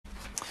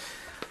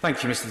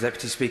Thank you, Mr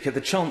Deputy Speaker.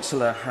 The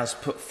Chancellor has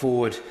put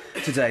forward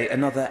today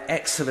another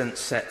excellent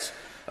set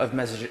of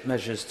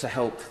measures to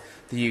help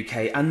the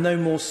UK, and no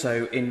more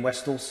so in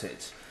West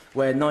Dorset,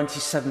 where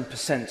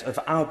 97% of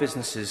our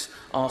businesses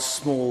are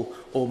small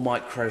or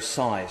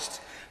micro-sized.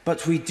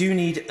 But we do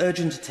need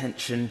urgent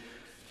attention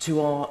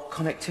to our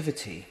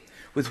connectivity,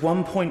 with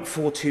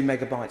 1.42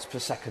 megabytes per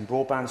second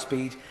broadband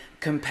speed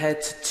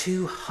compared to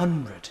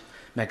 200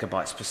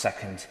 megabytes per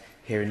second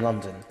here in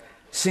London,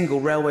 single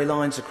railway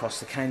lines across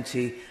the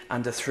county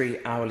and a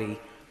 3-hourly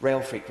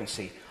rail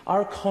frequency.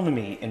 Our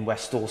economy in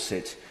West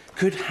Dorset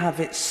could have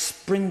its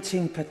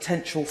sprinting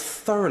potential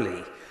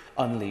thoroughly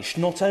unleashed,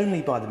 not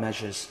only by the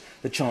measures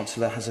the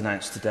Chancellor has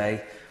announced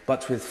today,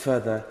 but with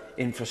further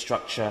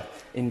infrastructure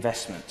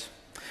investment.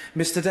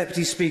 Mr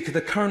Deputy Speaker, the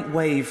current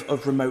wave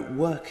of remote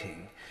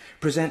working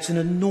presents an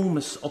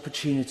enormous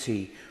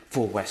opportunity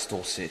for West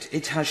Dorset.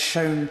 It has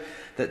shown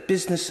that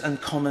business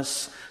and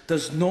commerce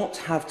does not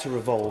have to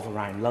revolve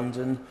around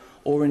London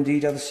or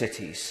indeed other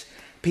cities.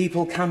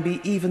 People can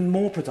be even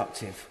more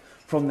productive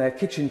from their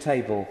kitchen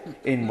table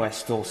in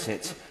West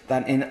Dorset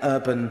than in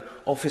urban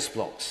office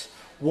blocks.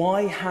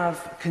 Why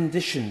have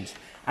conditioned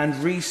and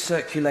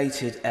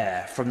recirculated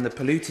air from the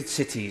polluted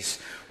cities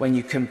when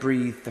you can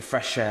breathe the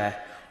fresh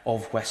air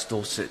of West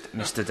Dorset,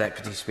 Mr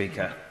Deputy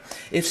Speaker?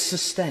 If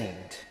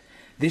sustained,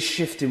 this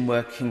shift in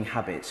working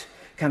habit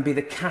can be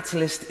the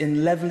catalyst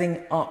in levelling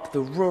up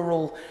the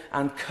rural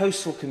and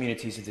coastal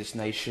communities of this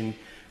nation,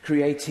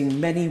 creating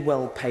many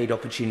well-paid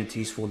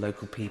opportunities for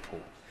local people.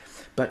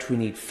 But we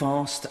need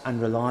fast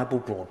and reliable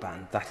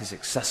broadband that is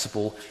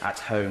accessible at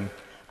home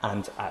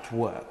and at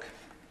work.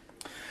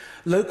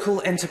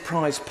 Local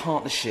enterprise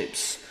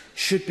partnerships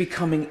should be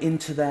coming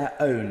into their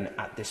own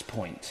at this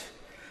point.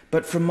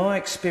 But from my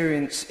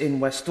experience in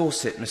West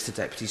Dorset, Mr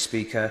Deputy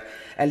Speaker,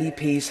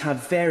 LEPs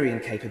have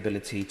varying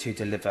capability to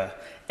deliver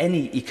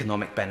any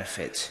economic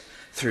benefit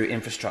through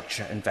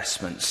infrastructure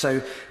investment.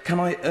 So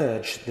can I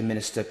urge the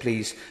Minister,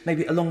 please,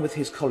 maybe along with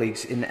his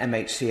colleagues in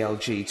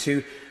MHCLG,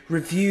 to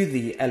review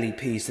the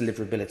LEP's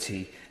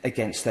deliverability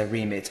against their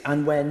remit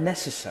and, where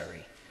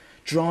necessary,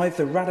 drive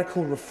the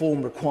radical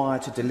reform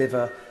required to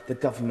deliver the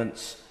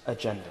government's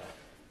agenda.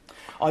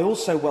 I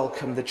also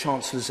welcome the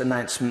Chancellor's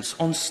announcements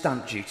on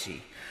stamp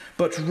duty.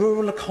 But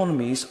rural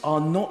economies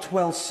are not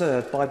well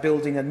served by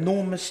building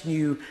enormous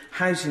new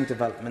housing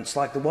developments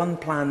like the one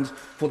planned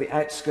for the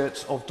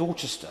outskirts of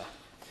Dorchester.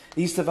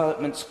 These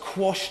developments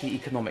quash the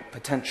economic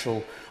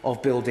potential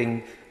of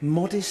building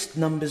modest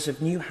numbers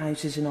of new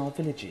houses in our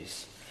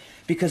villages,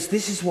 because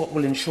this is what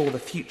will ensure the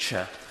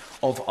future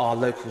of our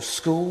local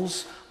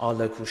schools, our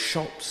local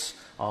shops,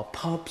 our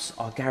pubs,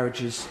 our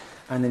garages,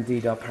 and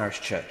indeed our parish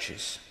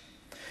churches.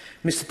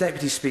 Mr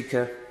Deputy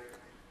Speaker,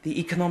 the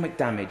economic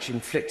damage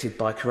inflicted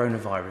by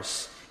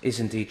coronavirus is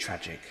indeed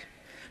tragic,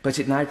 but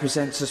it now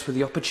presents us with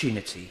the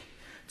opportunity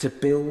to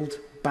build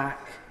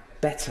back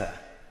better,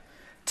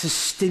 to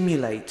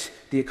stimulate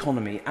the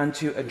economy and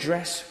to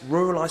address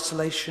rural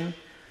isolation,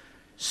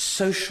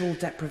 social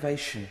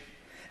deprivation,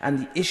 and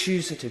the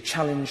issues that have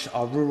challenged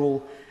our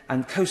rural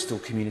and coastal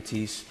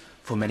communities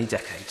for many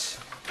decades.